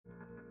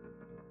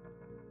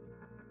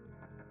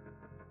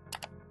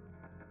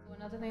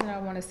Another thing that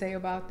I want to say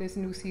about this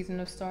new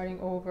season of starting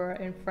over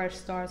and fresh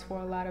starts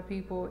for a lot of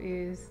people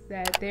is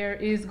that there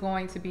is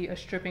going to be a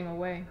stripping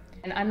away.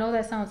 And I know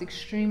that sounds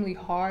extremely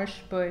harsh,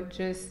 but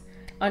just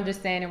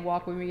understand and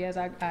walk with me as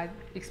I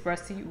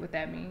express to you what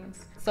that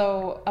means.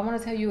 So I want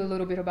to tell you a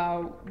little bit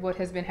about what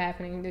has been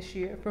happening this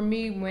year. For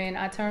me, when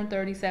I turned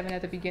 37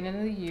 at the beginning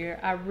of the year,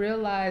 I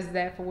realized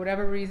that for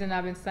whatever reason,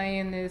 I've been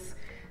saying this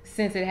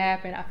since it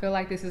happened, I feel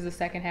like this is the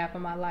second half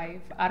of my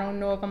life. I don't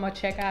know if I'm gonna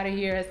check out of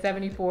here at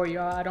 74,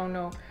 y'all. I don't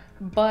know.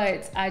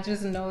 But I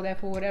just know that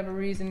for whatever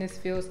reason, this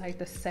feels like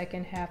the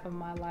second half of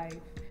my life.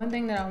 One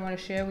thing that I want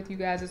to share with you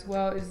guys as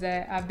well is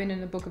that I've been in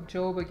the book of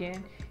Job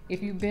again.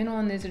 If you've been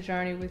on this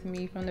journey with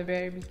me from the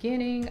very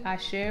beginning, I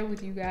shared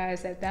with you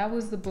guys that that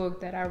was the book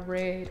that I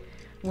read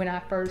when I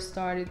first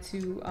started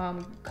to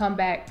come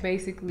back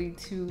basically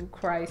to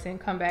Christ and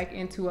come back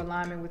into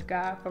alignment with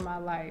God for my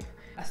life.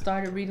 I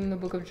started reading the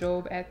book of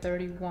Job at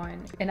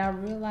 31, and I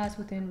realized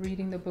within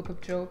reading the book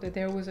of Job that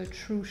there was a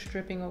true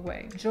stripping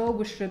away. Job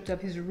was stripped of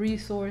his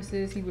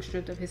resources, he was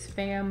stripped of his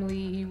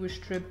family, he was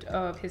stripped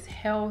of his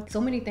health. So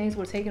many things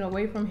were taken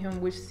away from him,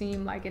 which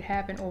seemed like it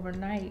happened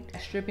overnight.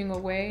 Stripping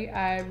away,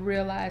 I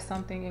realized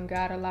something, and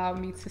God allowed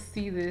me to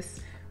see this,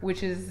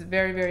 which is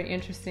very, very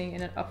interesting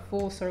and a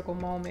full circle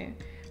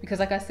moment. Because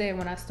like I said,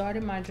 when I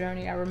started my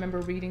journey, I remember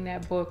reading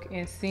that book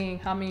and seeing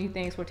how many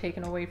things were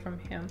taken away from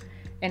him.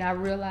 And I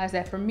realized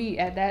that for me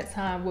at that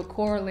time, what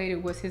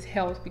correlated was his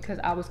health, because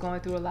I was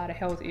going through a lot of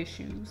health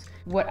issues.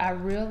 What I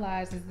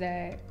realized is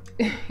that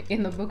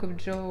in the book of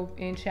Job,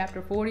 in chapter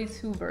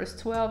 42, verse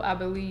 12, I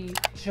believe,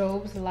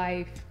 Job's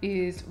life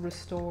is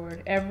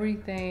restored.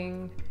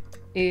 Everything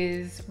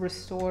is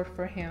restored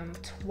for him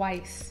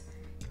twice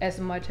as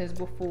much as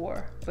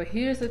before. But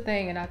here's the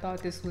thing, and I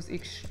thought this was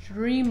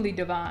extremely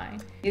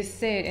divine. It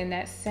said in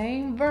that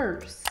same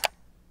verse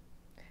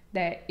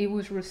that it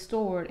was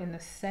restored in the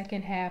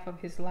second half of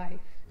his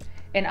life.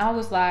 And I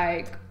was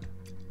like,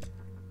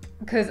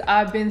 because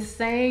I've been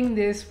saying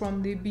this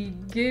from the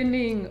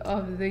beginning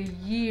of the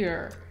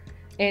year,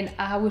 and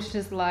I was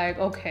just like,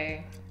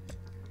 okay,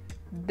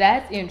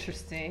 that's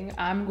interesting.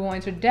 I'm going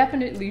to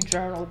definitely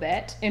journal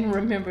that and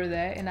remember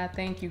that. And I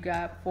thank you,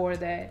 God, for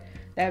that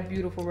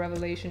beautiful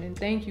revelation. And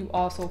thank you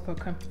also for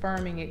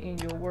confirming it in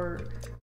your word.